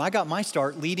platform. I got my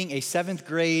start leading a 7th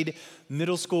grade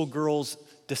middle school girls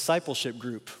discipleship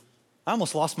group. I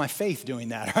almost lost my faith doing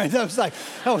that, right? That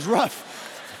was rough.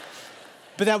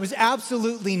 But that was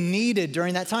absolutely needed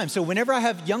during that time. So whenever I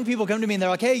have young people come to me and they're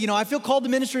like, hey, I feel called to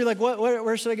ministry,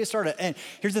 where should I get started? And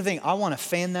here's the thing, I want to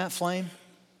fan that flame.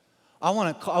 I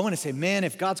want to say, man,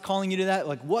 if God's calling you to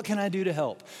that, what can I do to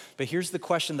help? But here's the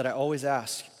question that I always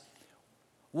ask.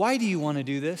 Why do you want to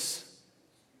do this?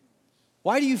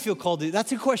 Why do you feel called to?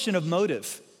 That's a question of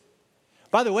motive.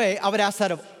 By the way, I would ask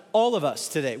that of all of us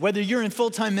today, whether you're in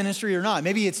full-time ministry or not.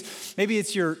 Maybe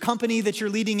it's your company that you're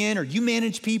leading in, or you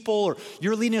manage people, or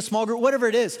you're leading a small group, whatever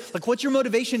it is. What's your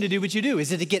motivation to do what you do?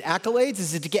 Is it to get accolades?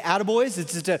 Is it to get attaboys?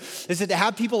 Is it to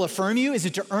have people affirm you? Is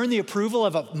it to earn the approval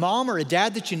of a mom or a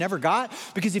dad that you never got?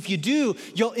 Because if you do,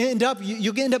 you'll end up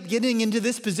getting into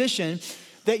this position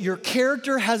that your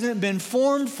character hasn't been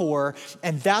formed for,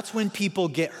 and that's when people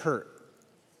get hurt.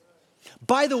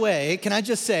 By the way, can I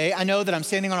just say, I know that I'm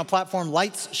standing on a platform,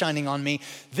 lights shining on me.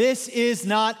 This is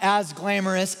not as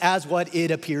glamorous as what it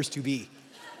appears to be.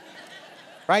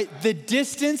 Right? The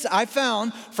distance I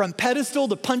found from pedestal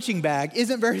to punching bag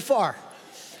isn't very far.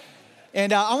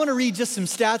 And I want to read just some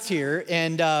stats here.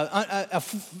 And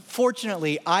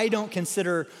fortunately, I don't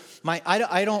consider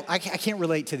I can't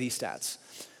relate to these stats.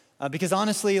 Because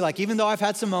honestly, even though I've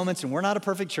had some moments and we're not a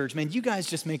perfect church, man, you guys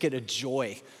just make it a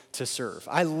joy to serve.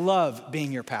 I love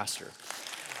being your pastor.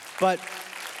 But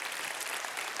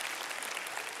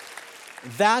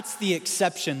that's the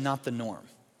exception, not the norm.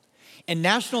 And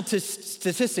national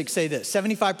statistics say this: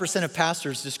 75% of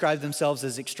pastors describe themselves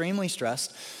as extremely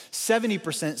stressed.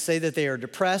 70% say that they are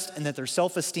depressed and that their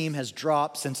self-esteem has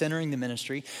dropped since entering the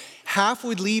ministry. Half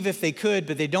would leave if they could,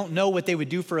 but they don't know what they would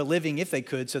do for a living if they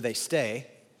could, so they stay.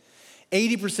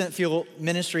 80% feel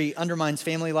ministry undermines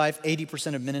family life.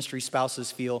 80% of ministry spouses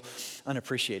feel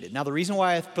unappreciated. Now, the reason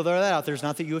why I throw that out there is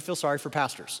not that you would feel sorry for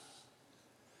pastors.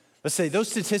 Let's say those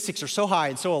statistics are so high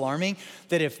and so alarming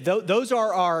that if those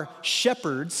are our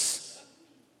shepherds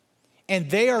and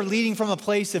they are leading from a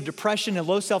place of depression and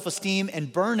low self-esteem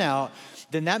and burnout,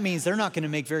 then that means they're not going to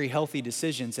make very healthy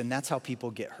decisions, and that's how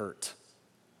people get hurt.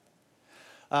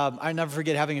 I never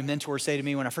forget having a mentor say to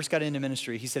me when I first got into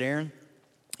ministry, he said, Aaron,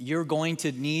 you're going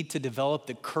to need to develop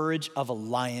the courage of a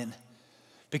lion,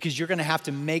 because you're going to have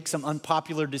to make some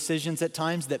unpopular decisions at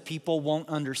times that people won't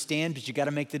understand, but you got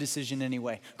to make the decision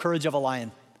anyway. Courage of a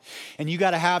lion. And you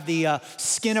got to have the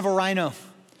skin of a rhino,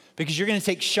 because you're going to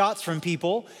take shots from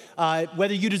people,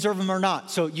 whether you deserve them or not.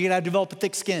 So you got to develop a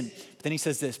thick skin. But then he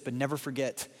says this, but never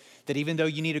forget that even though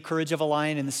you need a courage of a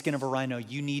lion and the skin of a rhino,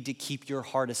 you need to keep your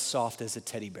heart as soft as a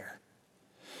teddy bear.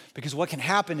 Because what can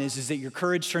happen is that your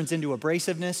courage turns into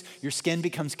abrasiveness, your skin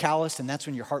becomes calloused, and that's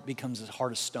when your heart becomes as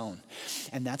hard as stone.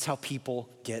 And that's how people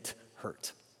get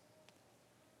hurt.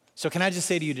 So can I just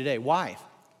say to you today, why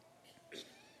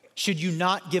should you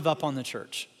not give up on the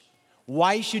church?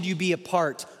 Why should you be a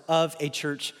part of a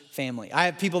church family? I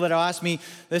have people that ask me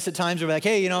this at times, they're like,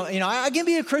 hey, I can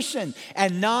be a Christian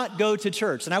and not go to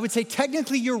church. And I would say,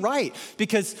 technically, you're right,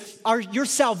 because your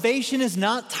salvation is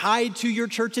not tied to your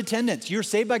church attendance. You're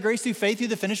saved by grace through faith through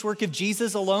the finished work of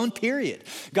Jesus alone, period.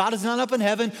 God is not up in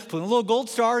heaven putting a little gold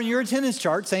star in your attendance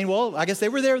chart saying, well, I guess they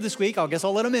were there this week. I guess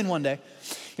I'll let them in one day.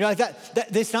 Like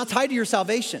that it's not tied to your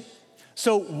salvation.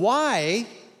 So why?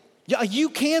 You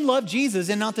can love Jesus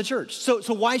and not the church. So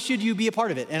why should you be a part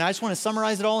of it? And I just want to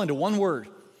summarize it all into one word: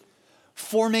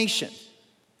 formation.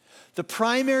 The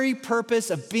primary purpose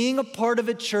of being a part of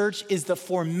a church is the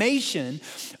formation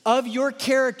of your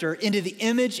character into the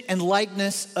image and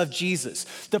likeness of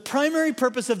Jesus. The primary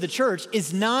purpose of the church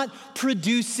is not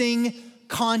producing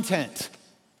content.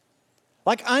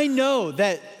 I know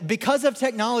that because of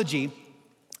technology,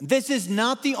 This is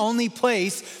not the only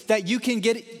place that you can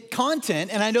get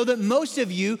content, and I know that most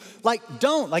of you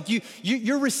don't.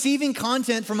 You're receiving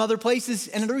content from other places,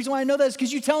 and the reason why I know that is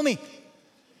because you tell me.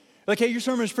 Like, hey, your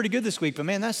sermon was pretty good this week, but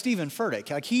man, that's Stephen Furtick.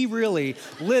 Like, he really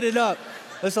lit it up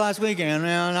this last weekend,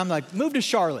 man. And I'm like, move to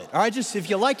Charlotte, all right? Just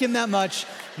if you like him that much,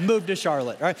 move to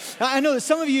Charlotte, all right? I know that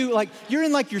some of you, you're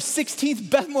in your 16th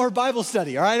Bethmore Bible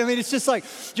study, all right? I mean, it's just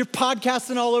you're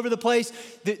podcasting all over the place.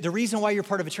 The reason why you're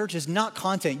part of a church is not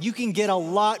content. You can get a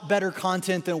lot better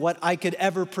content than what I could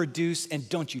ever produce, and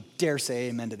don't you dare say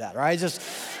amen to that, all right? Just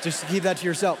keep that to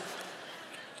yourself.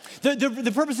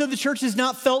 The purpose of the church is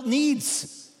not felt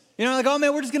needs. Oh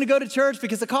man, we're just gonna go to church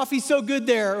because the coffee's so good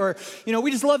there, or,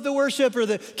 we just love the worship or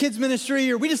the kids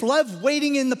ministry, or we just love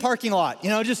waiting in the parking lot,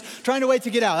 just trying to wait to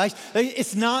get out.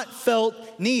 It's not felt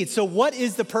needs. So what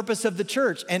is the purpose of the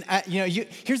church? And,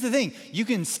 here's the thing. You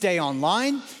can stay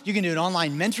online. You can do an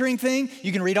online mentoring thing.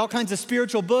 You can read all kinds of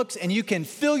spiritual books, and you can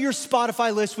fill your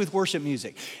Spotify list with worship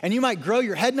music. And you might grow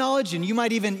your head knowledge, and you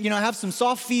might even, have some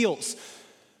soft feels,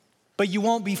 but you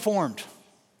won't be formed.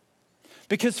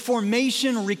 Because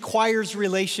formation requires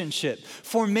relationship.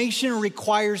 Formation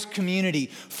requires community.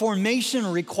 Formation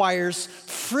requires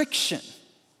friction,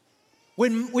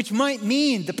 which might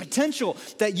mean the potential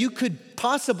that you could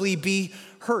possibly be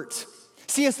hurt.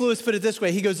 C.S. Lewis put it this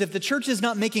way. He goes, if the church is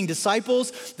not making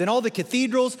disciples, then all the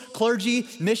cathedrals, clergy,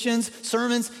 missions,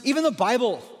 sermons, even the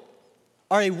Bible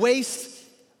are a waste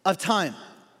of time.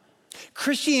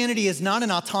 Christianity is not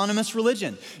an autonomous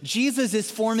religion. Jesus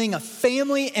is forming a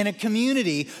family and a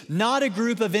community, not a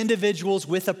group of individuals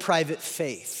with a private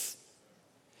faith.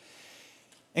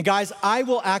 And guys, I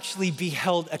will actually be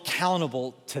held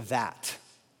accountable to that.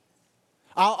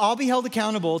 I'll be held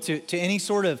accountable to any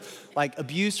sort of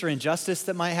abuse or injustice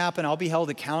that might happen. I'll be held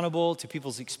accountable to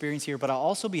people's experience here, but I'll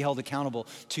also be held accountable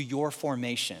to your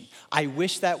formation. I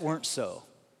wish that weren't so,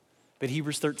 but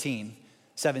Hebrews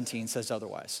 13:17 says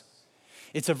otherwise.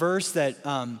 It's a verse that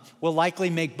will likely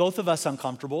make both of us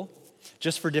uncomfortable,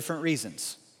 just for different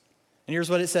reasons. And here's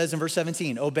what it says in verse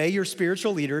 17. Obey your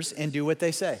spiritual leaders and do what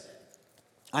they say.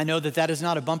 I know that is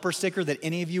not a bumper sticker that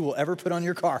any of you will ever put on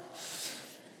your car.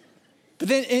 But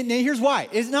then, and here's why.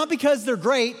 It's not because they're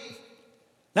great,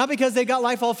 not because they've got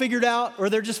life all figured out, or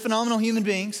they're just phenomenal human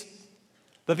beings,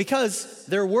 but because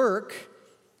their work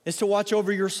is to watch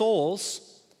over your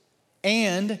souls,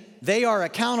 and they are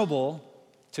accountable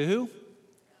to who?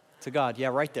 To God. Yeah,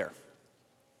 right there.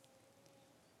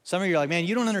 Some of you are like, man,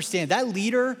 you don't understand. That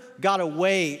leader got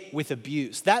away with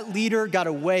abuse. That leader got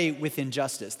away with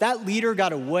injustice. That leader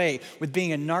got away with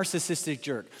being a narcissistic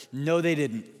jerk. No, they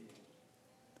didn't.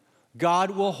 God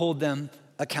will hold them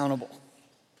accountable.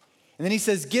 And then he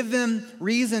says, give them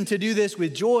reason to do this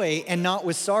with joy and not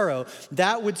with sorrow.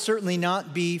 That would certainly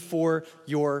not be for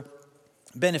your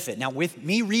benefit. Now, with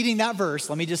me reading that verse,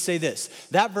 let me just say this.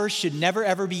 That verse should never,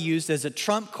 ever be used as a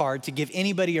trump card to give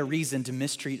anybody a reason to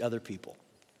mistreat other people.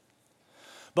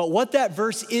 But what that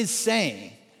verse is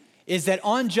saying is that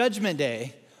on Judgment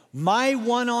Day, my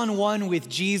one-on-one with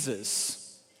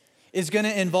Jesus is going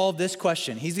to involve this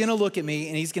question. He's going to look at me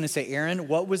and he's going to say, Aaron,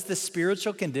 what was the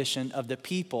spiritual condition of the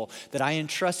people that I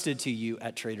entrusted to you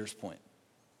at Traders Point?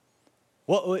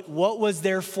 What was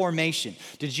their formation?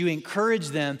 Did you encourage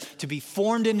them to be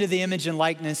formed into the image and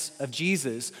likeness of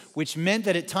Jesus, which meant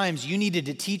that at times you needed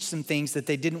to teach some things that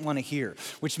they didn't want to hear,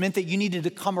 which meant that you needed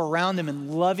to come around them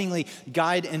and lovingly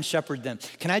guide and shepherd them?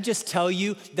 Can I just tell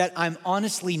you that I'm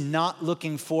honestly not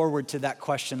looking forward to that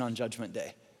question on Judgment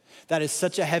Day? That is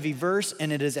such a heavy verse,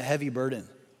 and it is a heavy burden.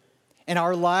 And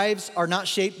our lives are not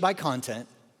shaped by content.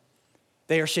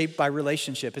 They are shaped by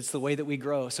relationship. It's the way that we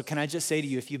grow. So can I just say to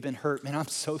you, if you've been hurt, man, I'm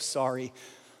so sorry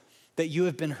that you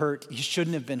have been hurt. You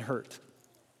shouldn't have been hurt.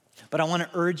 But I want to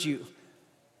urge you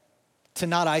to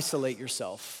not isolate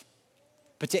yourself,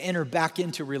 but to enter back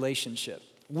into relationship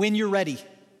when you're ready.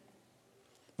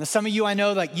 Now, some of you I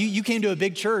know, you came to a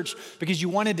big church because you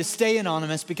wanted to stay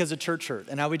anonymous because of church hurt.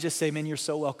 And I would just say, man, you're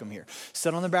so welcome here.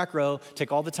 Sit on the back row,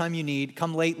 take all the time you need,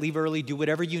 come late, leave early, do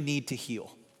whatever you need to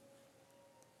heal.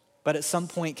 But at some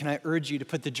point, can I urge you to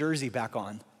put the jersey back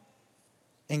on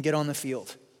and get on the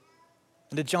field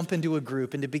and to jump into a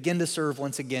group and to begin to serve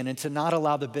once again and to not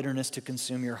allow the bitterness to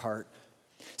consume your heart?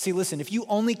 See, listen, if you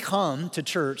only come to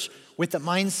church with the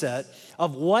mindset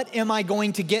of what am I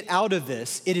going to get out of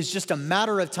this, it is just a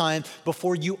matter of time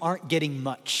before you aren't getting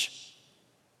much.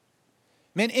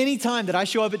 Man, any time that I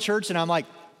show up at church and I'm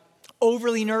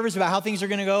overly nervous about how things are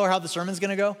gonna go or how the sermon's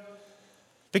gonna go,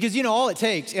 because all it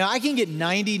takes, I can get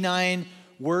 99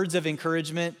 words of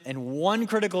encouragement and one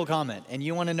critical comment. And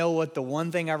you wanna know what the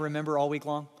one thing I remember all week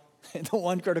long? The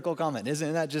one critical comment.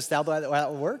 Isn't that just how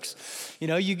that works?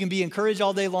 You can be encouraged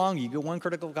all day long. You get one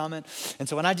critical comment. And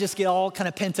so when I just get all kind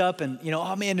of pent up and,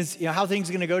 oh man, how are things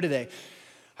going to go today?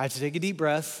 I have to take a deep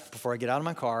breath before I get out of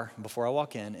my car, before I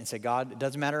walk in and say, God, it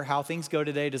doesn't matter how things go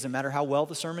today. It doesn't matter how well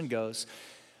the sermon goes.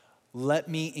 Let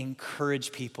me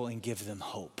encourage people and give them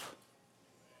hope.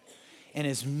 And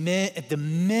at the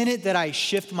minute that I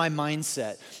shift my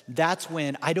mindset, that's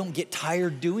when I don't get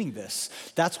tired doing this.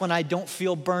 That's when I don't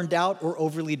feel burned out or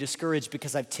overly discouraged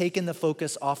because I've taken the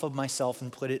focus off of myself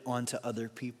and put it onto other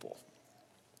people.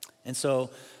 And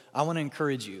so I want to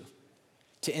encourage you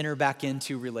to enter back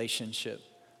into relationship.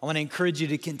 I want to encourage you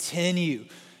to continue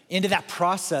into that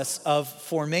process of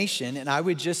formation. And I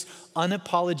would just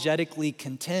unapologetically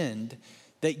contend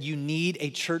that you need a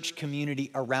church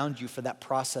community around you for that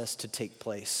process to take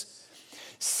place.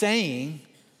 Saying,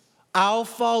 I'll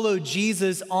follow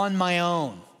Jesus on my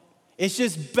own. It's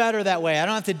just better that way. I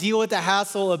don't have to deal with the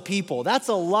hassle of people. That's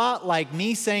a lot like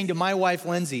me saying to my wife,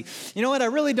 Lindsay, you know what, I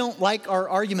really don't like our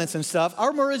arguments and stuff.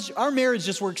 Our marriage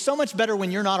just works so much better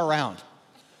when you're not around.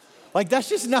 Like, that's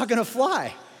just not gonna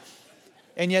fly.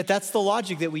 And yet that's the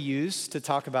logic that we use to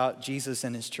talk about Jesus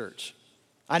and his church.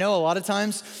 I know a lot of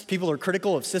times people are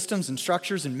critical of systems and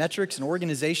structures and metrics and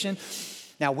organization.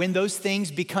 Now, when those things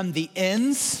become the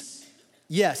ends,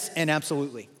 yes, and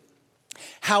absolutely.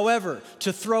 However,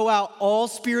 to throw out all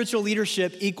spiritual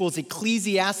leadership equals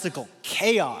ecclesiastical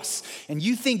chaos, and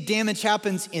you think damage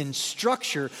happens in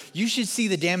structure, you should see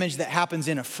the damage that happens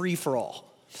in a free-for-all.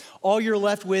 All you're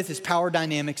left with is power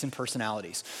dynamics and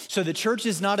personalities. So the church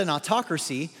is not an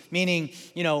autocracy, meaning,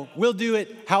 we'll do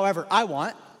it however I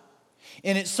want.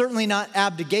 And it's certainly not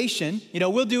abdication.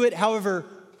 We'll do it however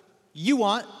you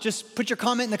want. Just put your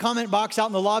comment in the comment box out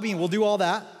in the lobby and we'll do all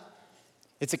that.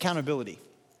 It's accountability.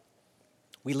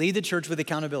 We lead the church with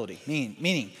accountability,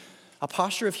 meaning a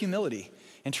posture of humility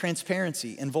and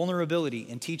transparency and vulnerability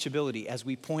and teachability as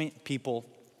we point people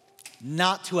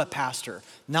not to a pastor,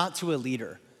 not to a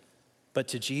leader, but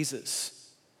to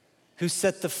Jesus, who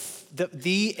set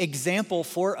the example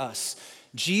for us.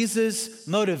 Jesus'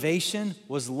 motivation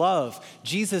was love.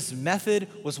 Jesus' method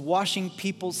was washing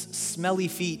people's smelly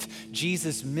feet.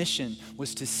 Jesus' mission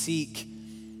was to seek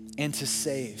and to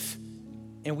save.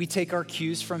 And we take our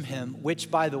cues from him, which,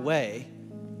 by the way,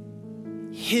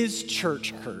 his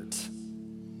church hurt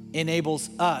enables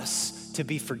us to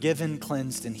be forgiven,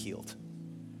 cleansed, and healed.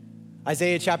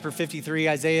 Isaiah chapter 53,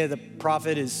 Isaiah the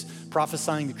prophet is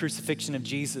prophesying the crucifixion of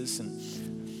Jesus,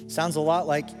 and sounds a lot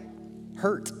like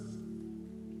hurt.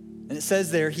 And it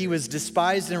says there, he was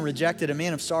despised and rejected, a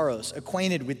man of sorrows,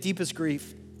 acquainted with deepest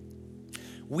grief.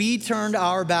 We turned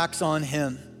our backs on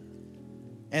him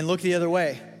and looked the other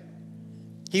way.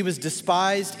 He was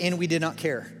despised and we did not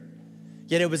care.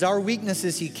 Yet it was our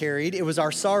weaknesses he carried. It was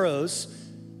our sorrows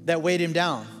that weighed him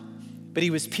down. But he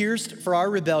was pierced for our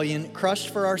rebellion, crushed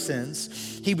for our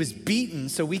sins. He was beaten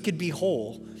so we could be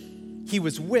whole. He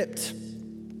was whipped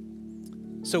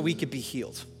so we could be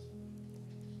healed.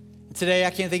 Today, I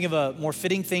can't think of a more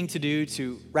fitting thing to do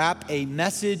to wrap a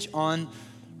message on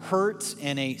hurt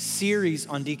and a series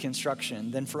on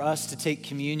deconstruction than for us to take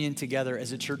communion together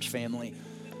as a church family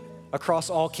across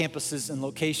all campuses and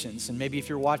locations. And maybe if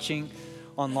you're watching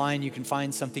online, you can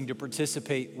find something to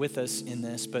participate with us in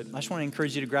this. But I just want to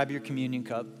encourage you to grab your communion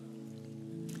cup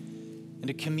and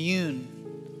to commune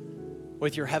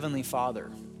with your Heavenly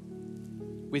Father,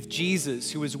 with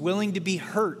Jesus, who was willing to be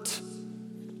hurt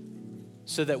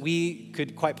so that we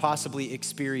could quite possibly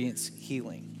experience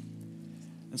healing.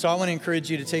 And so I want to encourage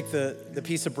you to take the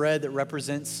piece of bread that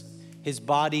represents his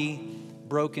body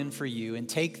broken for you and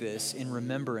take this in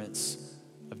remembrance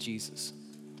of Jesus.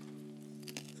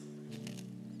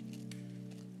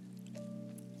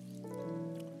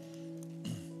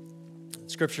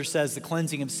 Scripture says the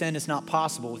cleansing of sin is not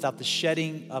possible without the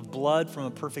shedding of blood from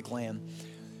a perfect lamb.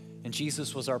 And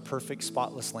Jesus was our perfect,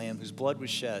 spotless lamb whose blood was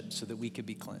shed so that we could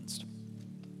be cleansed.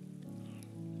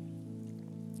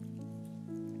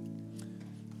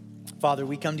 Father,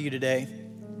 we come to you today.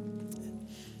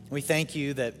 We thank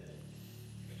you that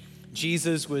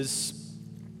Jesus was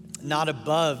not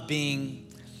above being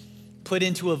put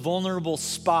into a vulnerable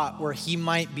spot where he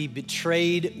might be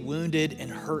betrayed, wounded, and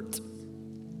hurt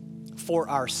for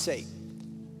our sake.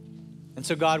 And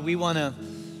so, God, we want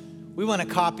to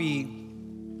copy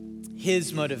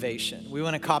his motivation. We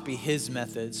want to copy his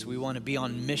methods. We want to be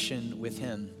on mission with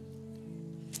him.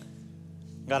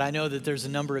 God, I know that there's a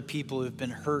number of people who've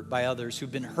been hurt by others,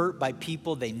 who've been hurt by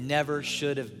people they never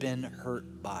should have been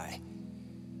hurt by.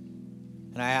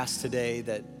 And I ask today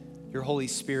that your Holy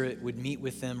Spirit would meet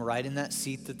with them right in that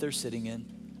seat that they're sitting in.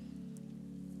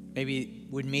 Maybe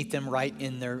would meet them right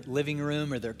in their living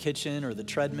room or their kitchen or the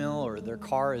treadmill or their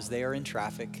car as they are in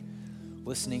traffic,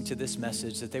 listening to this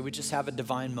message, that they would just have a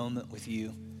divine moment with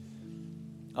you.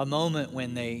 A moment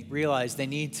when they realize they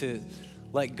need to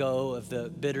let go of the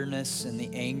bitterness and the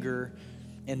anger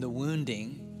and the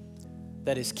wounding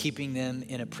that is keeping them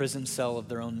in a prison cell of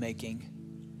their own making,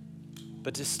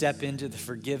 but to step into the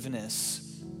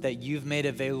forgiveness that you've made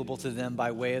available to them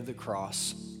by way of the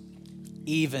cross,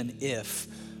 even if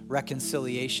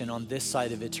reconciliation on this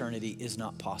side of eternity is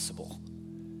not possible.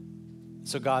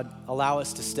 So God, allow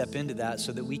us to step into that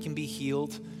so that we can be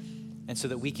healed and so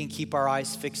that we can keep our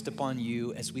eyes fixed upon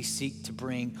you as we seek to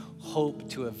bring hope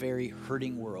to a very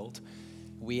hurting world.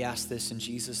 We ask this in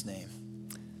Jesus' name.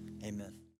 Amen.